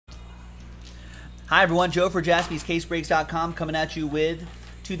Hi everyone, Joe for JaspysCaseBreaks.com coming at you with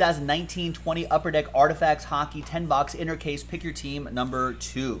 2019-20 Upper Deck Artifacts Hockey 10-box inner case pick your team number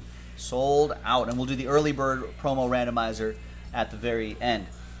 2. Sold out, and we'll do the early bird promo randomizer at the very end.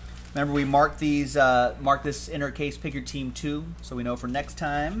 Remember, we marked these, marked this inner case pick your team 2, so we know for next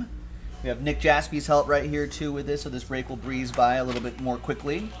time. We have Nick Jaspy's help right here too with this, so this break will breeze by a little bit more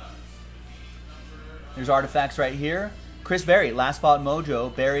quickly. There's artifacts right here. Chris Berry, Last Spot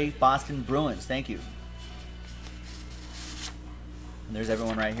Mojo, Barry, Boston Bruins. Thank you. And there's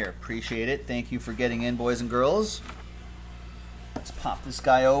everyone right here. Appreciate it. Thank you for getting in, boys and girls. Let's pop this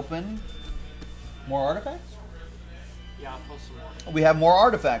guy open. More artifacts? Yeah, I'll post some more. We have more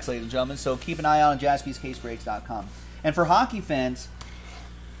artifacts, ladies and gentlemen, so keep an eye out on JaspysCaseBreaks.com. And for hockey fans,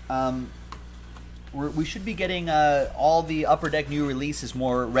 we should be getting all the Upper Deck new releases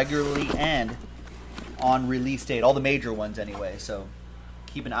more regularly and on release date, all the major ones anyway, so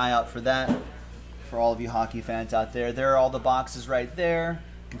keep an eye out for that for all of you hockey fans out there. There are all the boxes right there.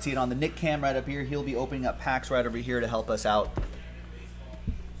 You can see it on the Nick cam right up here. He'll be opening up packs right over here to help us out.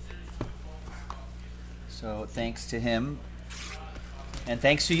 So thanks to him, and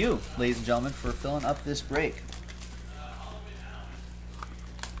thanks to you, ladies and gentlemen, for filling up this break.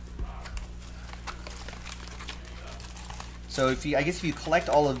 So I guess if you collect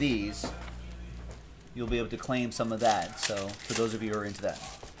all of these, you'll be able to claim some of that. So for those of you who are into that.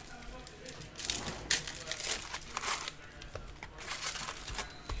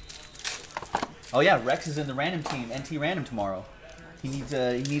 Oh yeah, Rex is in the random team, NT Random tomorrow. He needs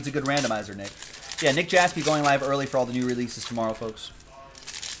a good randomizer, Nick. Yeah, Nick Jaspy going live early for all the new releases tomorrow, folks.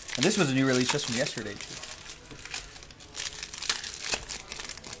 And this was a new release just from yesterday, too.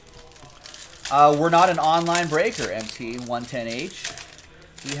 We're not an online breaker, MT110H.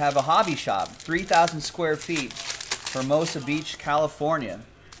 We have a hobby shop, 3,000 square feet, Hermosa Beach, California.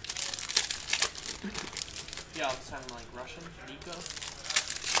 Yeah, I'll sound like Russian. Nico.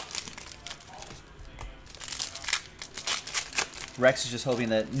 Rex is just hoping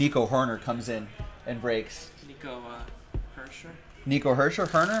that Nico Herner comes in and breaks. Nico Hersher. Nico Hersher?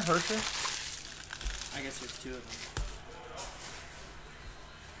 Hersher? I guess there's 2 of them.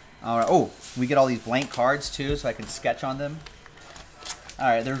 All right. Oh, we get all these blank cards too, so I can sketch on them. All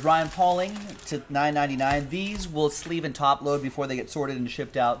right, there's Ryan Pauling to $9.99. These will sleeve and top load before they get sorted and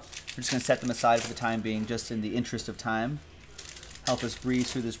shipped out. We're just going to set them aside for the time being, just in the interest of time. Help us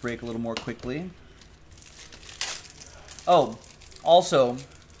breeze through this break a little more quickly. Oh, also,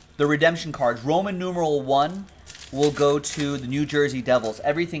 the redemption cards. Roman numeral 1 will go to the New Jersey Devils.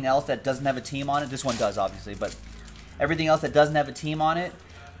 Everything else that doesn't have a team on it, this one does obviously, but everything else that doesn't have a team on it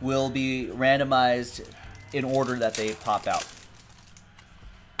will be randomized in order that they pop out.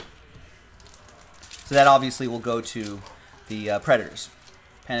 So that obviously will go to the Predators.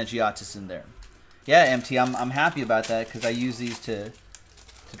 Panagiotis in there. Yeah, MT, I'm happy about that because I use these to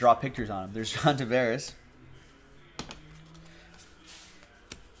draw pictures on them. There's John Tavares.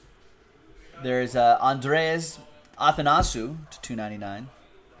 There's Andreas Athanasiou to $2.99.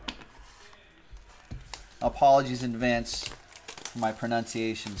 Apologies in advance for my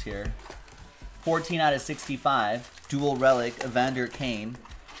pronunciations here. 14 out of 65. Dual relic, Evander Kane.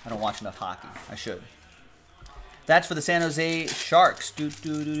 I don't watch enough hockey. I should. That's for the San Jose Sharks. Chris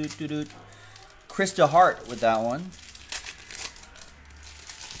DeHart with that one.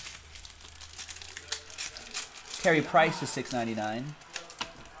 Carey Price to $6.99.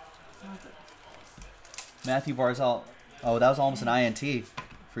 Matthew Barzal. Oh, that was almost an INT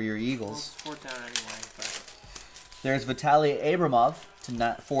for your Eagles. Well, it's 4 down anyway, but... There's Vitaly Abramov to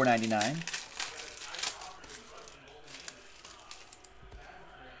 $4.99.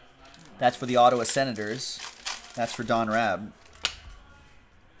 That's for the Ottawa Senators. That's for Don Rabb.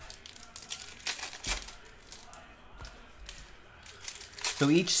 So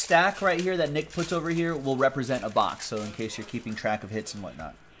each stack right here that Nick puts over here will represent a box. So in case you're keeping track of hits and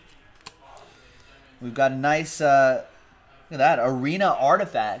whatnot. We've got a nice, look at that, Arena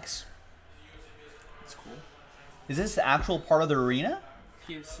Artifacts. That's cool. Is this the actual part of the arena?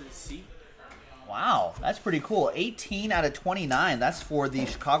 PSC. Wow, that's pretty cool. 18 out of 29. That's for the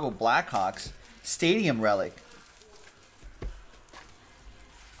Chicago Blackhawks Stadium Relic.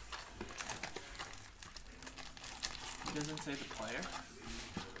 It doesn't say the player?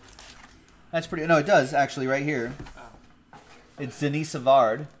 That's pretty... No, it does, actually, right here. Oh. It's Denis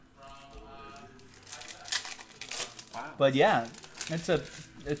Savard. Wow. But yeah, it's a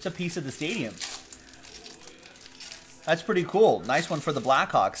piece of the stadium. That's pretty cool. Nice one for the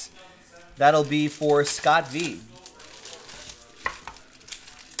Blackhawks. That'll be for Scott V.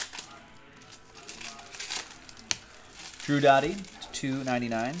 Drew Doughty,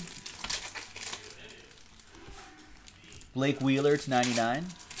 $2.99. Blake Wheeler to 99.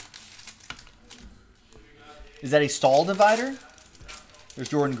 Is that a stall divider? There's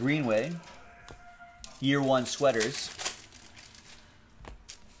Jordan Greenway. Year 1 sweaters.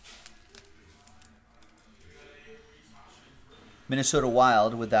 Minnesota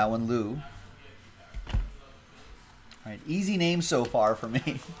Wild with that one, Lou. All right, easy name so far for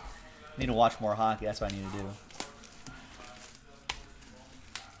me. Need to watch more hockey. That's what I need to do.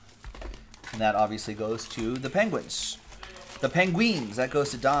 And that obviously goes to the Penguins. The Penguins, that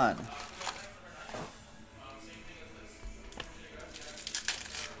goes to Don.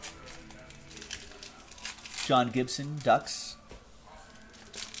 John Gibson, Ducks.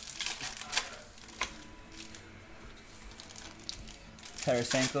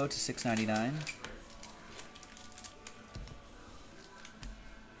 Tarasenko to 699.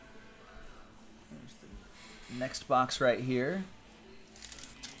 Next box right here.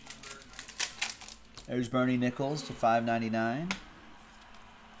 There's Bernie Nichols to 599.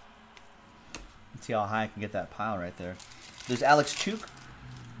 Let's see how high I can get that pile right there. There's Alex Chuk,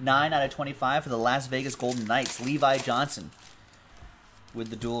 9 out of 25 for the Las Vegas Golden Knights. Levi Johnson with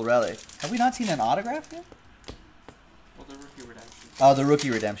the dual relic. Have we not seen an autograph yet? Well, the rookie redemption. Oh, the rookie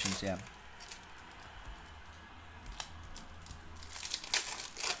redemptions, yeah.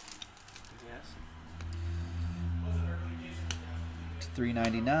 Yes. To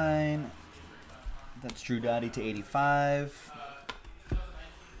 399. That's Drew Doughty to 85.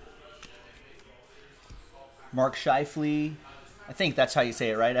 Mark Scheifele. I think that's how you say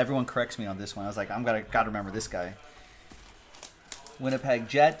it, right? Everyone corrects me on this one. I was like, gotta remember this guy. Winnipeg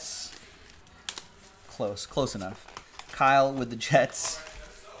Jets. Close enough. Kyle with the Jets.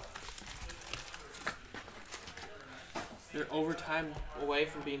 They're overtime away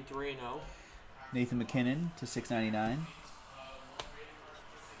from being 3-0. Nathan McKinnon to 699.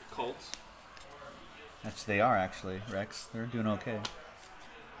 Colts. That's they are actually, Rex. They're doing okay.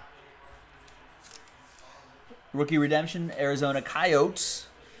 Rookie redemption, Arizona Coyotes.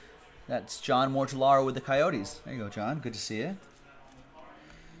 That's John Mortellaro with the Coyotes. There you go, John. Good to see you.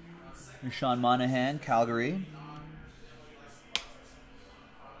 There's Sean Monahan, Calgary.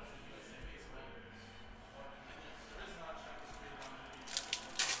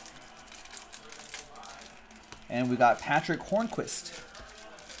 And we got Patrick Hornquist.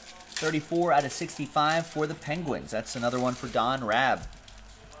 34 out of 65 for the Penguins. That's another one for Don Rab.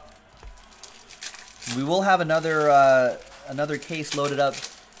 We will have another case loaded up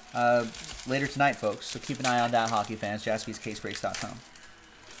later tonight, folks. So keep an eye on that, hockey fans. JaspysCaseBreaks.com.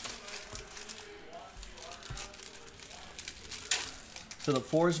 Philip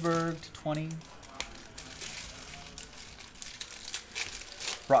Forsberg to 20.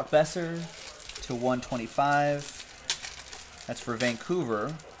 Brock Besser to 125. That's for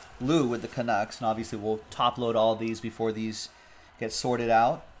Vancouver. Lou with the Canucks, and obviously we'll top load all these before these get sorted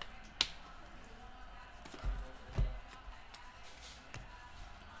out.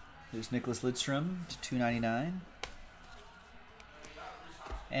 There's Nicholas Lidstrom to 299.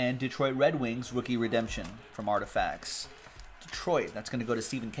 And Detroit Red Wings rookie redemption from Artifacts. Detroit, that's going to go to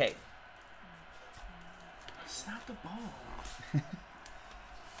Stephen K. Snap the ball.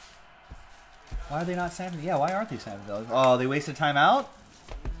 Why are they not snapping? Yeah, why aren't they snapping those? Oh, they wasted timeout?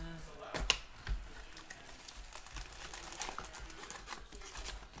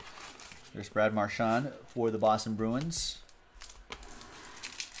 There's Brad Marchand for the Boston Bruins.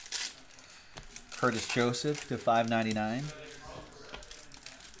 Curtis Joseph to 599.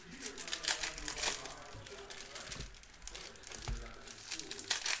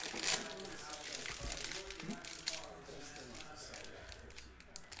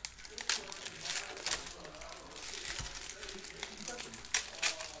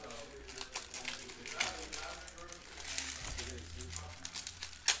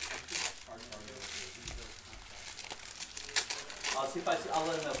 I'll see if I see. I'll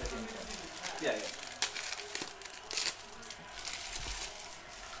let him know if I see anything. Yeah, yeah.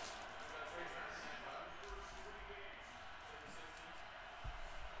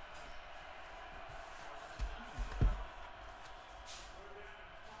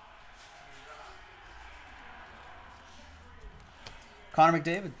 Connor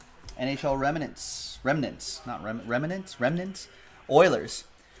McDavid, NHL Remnants, not Remnants, Oilers.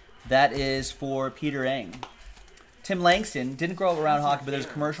 That is for Peter Eng. Tim Langston didn't grow up around hockey, but there's a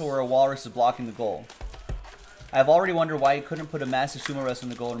commercial where a walrus is blocking the goal. I've already wondered why you couldn't put a massive sumo wrestler in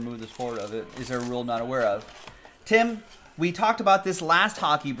the goal and remove the sport of it. Is there a rule I'm not aware of? Tim, we talked about this last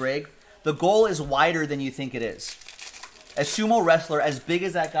hockey break. The goal is wider than you think it is. A sumo wrestler, as big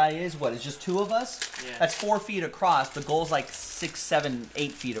as that guy is, what, it's just two of us? Yeah. That's 4 feet across. The goal's like 6, 7,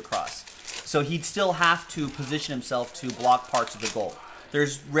 8 feet across. So he'd still have to position himself to block parts of the goal.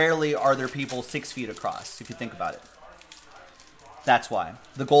 There's rarely are there people 6 feet across, if you think about it. That's why.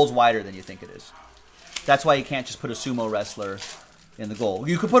 The goal's wider than you think it is. That's why you can't just put a sumo wrestler in the goal.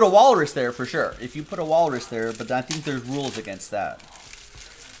 You could put a walrus there for sure. If you put a walrus there, but I think there's rules against that.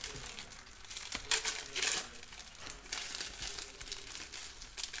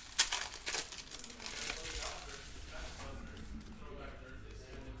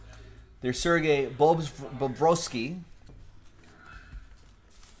 There's Sergei Bobrovsky.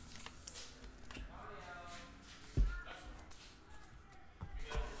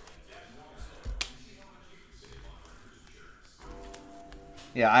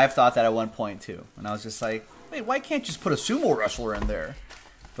 Yeah, I've thought that at one point too. And I was just like, wait, why can't you just put a sumo wrestler in there?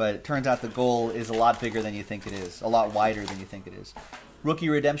 But it turns out the goal is a lot bigger than you think it is. A lot wider than you think it is. Rookie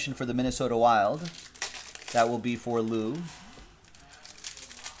redemption for the Minnesota Wild. That will be for Lou.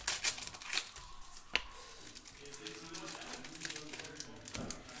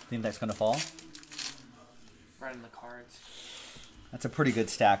 Think that's going to fall? Right in the cards. That's a pretty good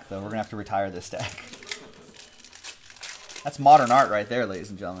stack, though. We're going to have to retire this stack. That's modern art right there, ladies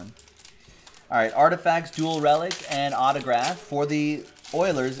and gentlemen. All right, Artifacts, Dual Relic, and Autograph for the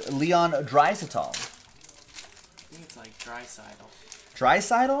Oilers, Leon Draisaitl. I think it's like Draisaitl.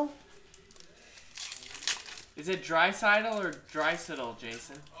 Draisaitl? Is it Draisaitl or Draisaitl,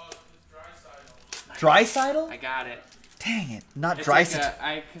 Jason? Oh, it's Draisaitl. Draisaitl? I got it. Dang it, not It's Draisaitl.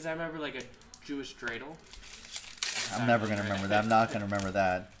 like because I remember like a Jewish dreidel. I'm never going to remember that. I'm not going to remember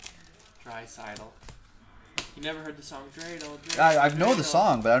that. Draisaitl. You never heard the song Dreidel? I know the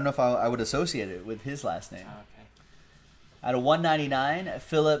song, but I don't know if I would associate it with his last name. Oh, okay. Out of 199,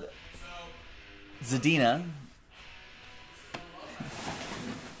 Philip Zadina.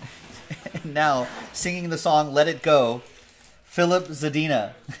 Now, singing the song Let It Go, Philip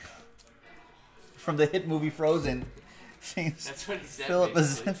Zadina. From the hit movie Frozen. Sings That's what he said.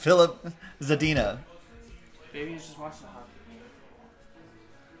 Philip Zadina. Maybe he's just watching hockey.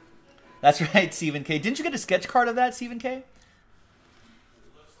 That's right, Stephen K. Didn't you get a sketch card of that, Stephen K?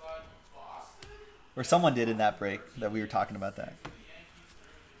 Or someone did in that break that we were talking about that.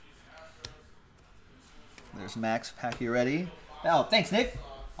 There's Max Pacioretty. Oh, thanks, Nick.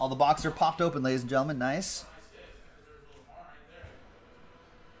 All the boxes are popped open, ladies and gentlemen. Nice.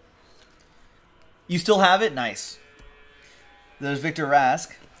 You still have it? Nice. There's Victor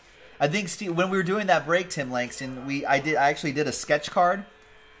Rask. I think Steve, when we were doing that break, Tim Langston, I actually did a sketch card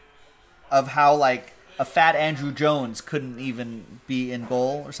of how like a fat Andrew Jones couldn't even be in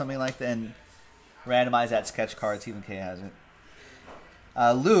goal or something like that, and randomize that sketch card. Stephen K has it.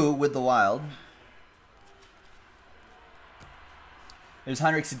 Lou with the Wild. There's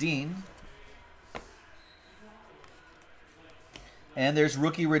Henrik Sedin. And there's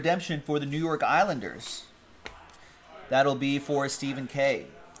rookie redemption for the New York Islanders. That'll be for Stephen K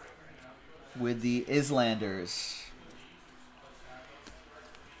with the Islanders.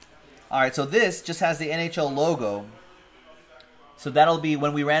 All right, so this just has the NHL logo. So that'll be,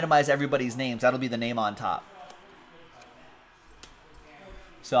 when we randomize everybody's names, that'll be the name on top.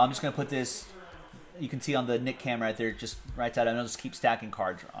 So I'm just going to put this, you can see on the Nick cam right there, just right side, and I'll just keep stacking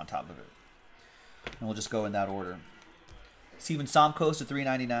cards on top of it. And we'll just go in that order. Steven Stamkos to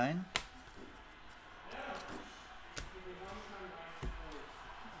 $3.99.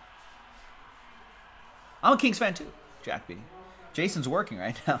 I'm a Kings fan too, Jack B. Jason's working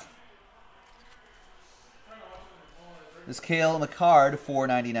right now. This Cale McCard,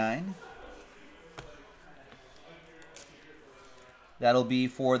 $4.99. That'll be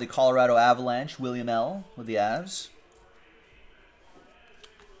for the Colorado Avalanche, William L. with the Avs.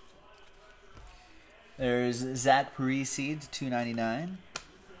 There's Zach Parise to $2.99.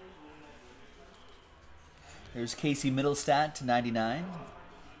 There's Casey Middlestat to $99.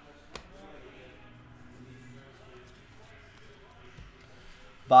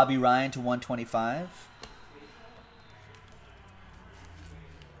 Bobby Ryan to $125.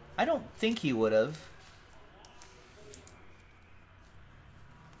 I don't think he would have.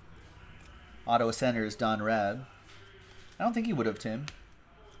 Ottawa Senators, Don Rad. I don't think he would have, Tim.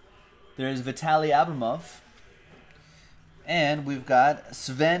 There's Vitaly Abramov. And we've got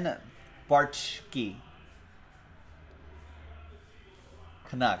Sven Bartschke.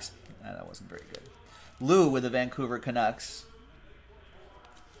 Canucks. That wasn't very good. Lou with the Vancouver Canucks.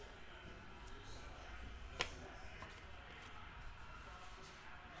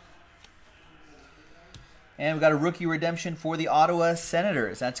 And we've got a rookie redemption for the Ottawa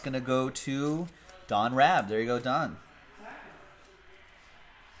Senators. That's going to go to Don Rab. There you go, Don.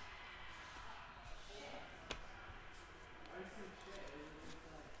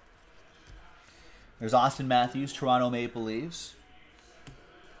 There's Austin Matthews, Toronto Maple Leafs.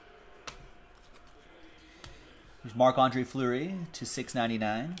 There's Marc-Andre Fleury to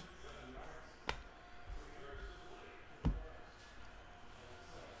 699.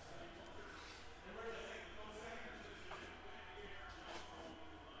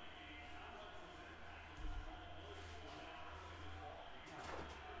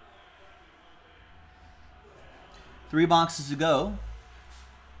 Three boxes to go.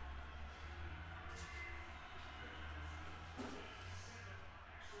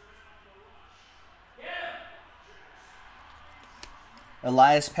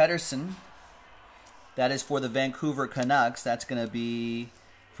 Elias Pettersson. That is for the Vancouver Canucks. That's going to be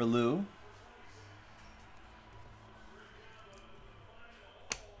for Lou.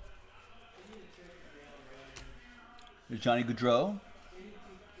 There's Johnny Gaudreau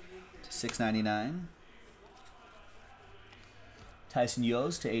to $6.99. Tyson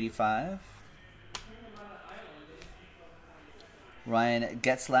Yost to 85. Ryan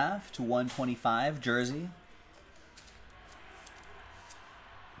Getzlaf to 125, jersey.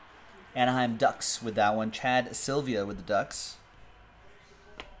 Anaheim Ducks with that one. Chad Sylvia with the Ducks.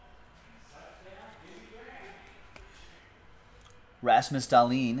 Rasmus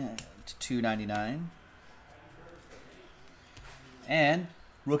Dahlin to $2.99. And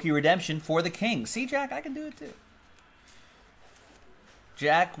rookie redemption for the Kings. See, Jack, I can do it too.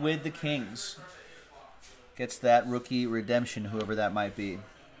 Jack with the Kings gets that rookie redemption, whoever that might be.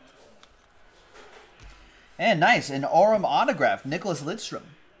 And nice, an Aurum autograph, Nicholas Lidstrom.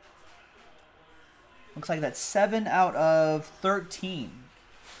 Looks like that's 7 out of 13.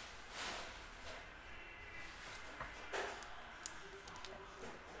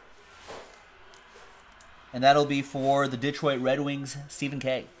 And that'll be for the Detroit Red Wings, Stephen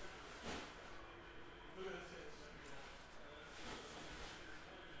K.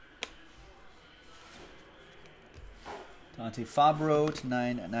 Dante Fabro to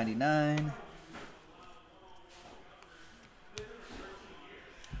 $9.99.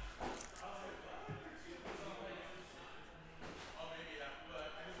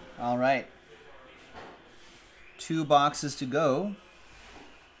 All right. 2 boxes to go.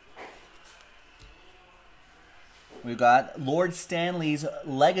 We've got Lord Stanley's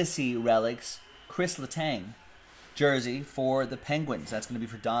Legacy Relics, Chris Letang, jersey for the Penguins. That's going to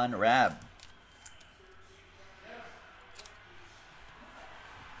be for Don Rabb.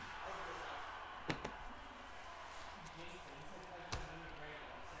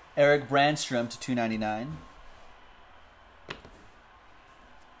 Eric Brandstrom to $2.99.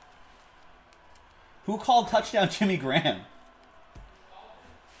 Who called touchdown Jimmy Graham?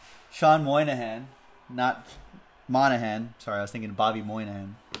 Sean Moynihan, not Monahan. Sorry, I was thinking Bobby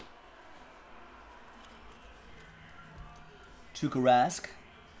Moynihan. Tuukka Rask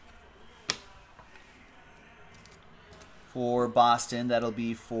for Boston. That'll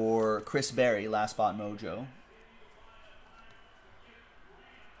be for Chris Berry, Last Spot Mojo.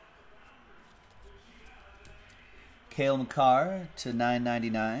 Cale Makar to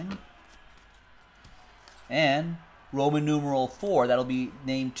 $9.99. And Roman numeral 4, that'll be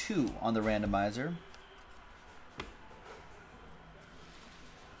name 2 on the randomizer.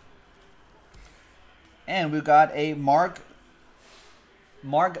 And we've got a Mark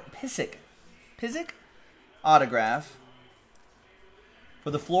Pysyk autograph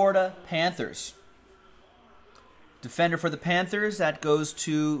for the Florida Panthers. Defender for the Panthers, that goes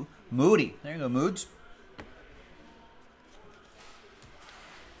to Moody. There you go, Moods.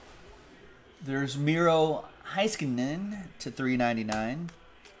 There's Miro Heiskanen to $3.99.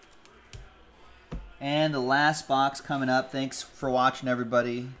 And the last box coming up. Thanks for watching,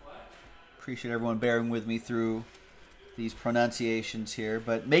 everybody. Appreciate everyone bearing with me through these pronunciations here.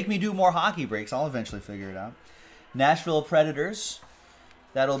 But make me do more hockey breaks. I'll eventually figure it out. Nashville Predators.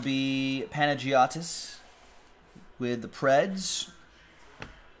 That'll be Panagiotis with the Preds.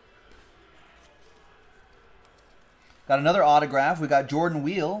 Got another autograph. We got Jordan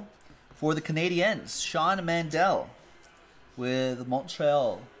Wheel for the Canadiens, Sean Mandel with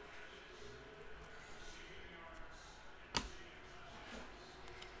Montreal.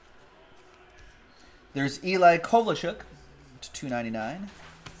 There's Eli Kovalchuk to $2.99.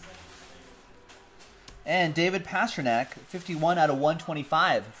 And David Pastrnak, 51 out of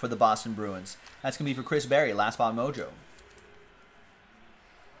 125 for the Boston Bruins. That's going to be for Chris Berry, Last Spot Mojo.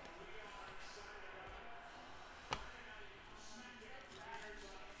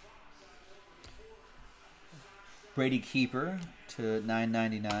 Brady Keeper to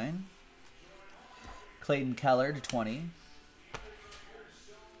 $9.99. Clayton Keller to $20.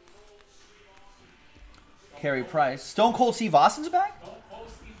 Carey Price. Stone Cold Steve Austin's back?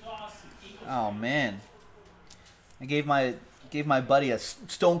 Oh man, I gave my buddy a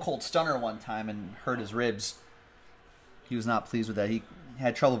stone cold stunner one time and hurt his ribs. He was not pleased with that. He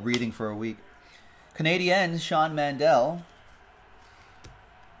had trouble breathing for a week. Canadiens, Sean Mandel,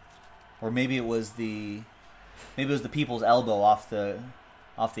 or maybe it was the people's elbow off the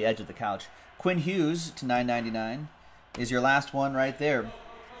edge of the couch. Quinn Hughes to 9.99 is your last one right there.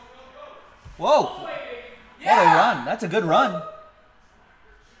 Whoa! What a run! That's a good run.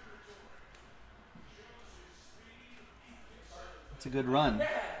 It's a good run.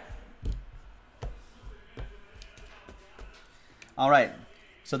 All right.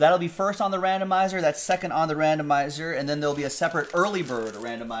 So that'll be first on the randomizer. That's second on the randomizer. And then there'll be a separate early bird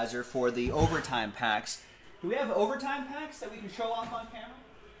randomizer for the overtime packs. Do we have overtime packs that we can show off on camera?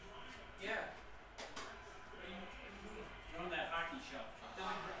 Yeah. You're on that hockey show.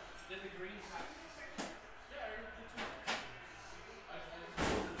 The green pack.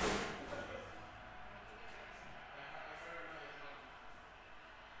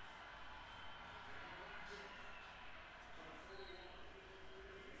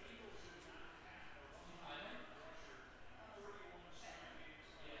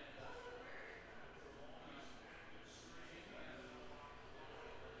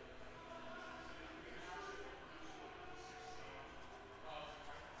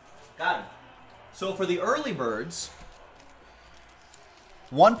 Got it. So for the early birds,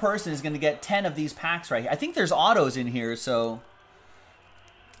 one person is going to get 10 of these packs right here. I think there's autos in here, so...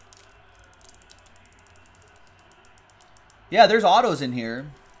 Yeah, there's autos in here.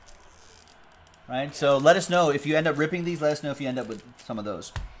 Right? So let us know if you end up ripping these. Let us know if you end up with some of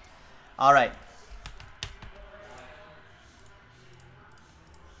those. All right.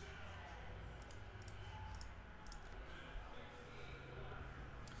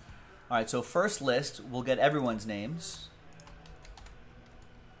 All right, so first list, we'll get everyone's names.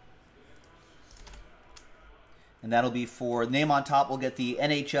 And that'll be for name on top, we'll get the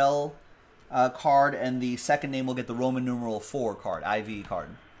NHL card, and the second name will get the Roman numeral 4 card, IV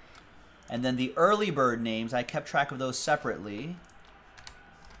card. And then the early bird names, I kept track of those separately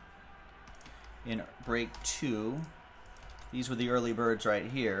in break 2. These were the early birds right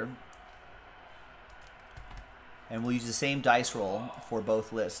here. And we'll use the same dice roll for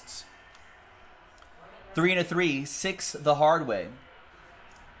both lists. 3 and a 3, 6 the hard way.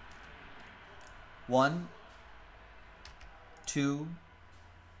 1, 2,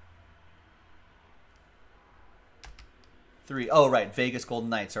 3. Oh, right. Vegas Golden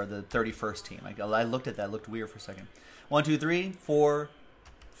Knights are the 31st team. I looked at that. It looked weird for a second. 1, 2, 3, 4,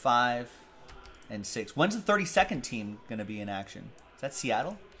 5, and 6. When's the 32nd team going to be in action? Is that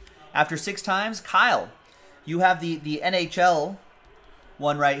Seattle? After 6 times, Kyle, you have the NHL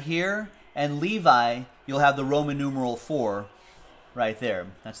one right here. And Levi, you'll have the Roman numeral 4 right there.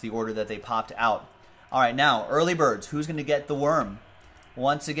 That's the order that they popped out. All right, now, early birds. Who's going to get the worm?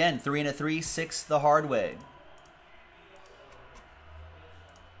 Once again, 3 and a 3, 6 the hard way.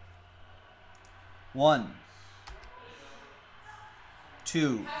 1,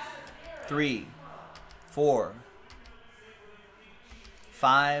 2, 3, 4,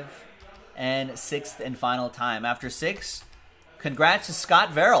 5, and 6th and final time. After 6, congrats to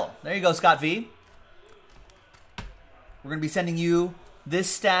Scott Verrill. There you go, Scott V. We're going to be sending you this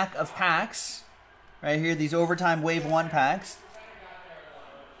stack of packs right here, these Overtime Wave 1 packs.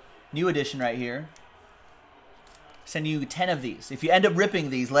 New edition right here. Sending you 10 of these. If you end up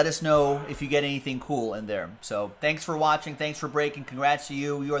ripping these, let us know if you get anything cool in there. So thanks for watching. Thanks for breaking. Congrats to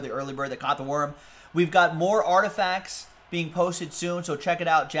you. You are the early bird that caught the worm. We've got more artifacts being posted soon, so check it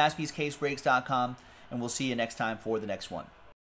out, jaspyscasebreaks.com, and we'll see you next time for the next one.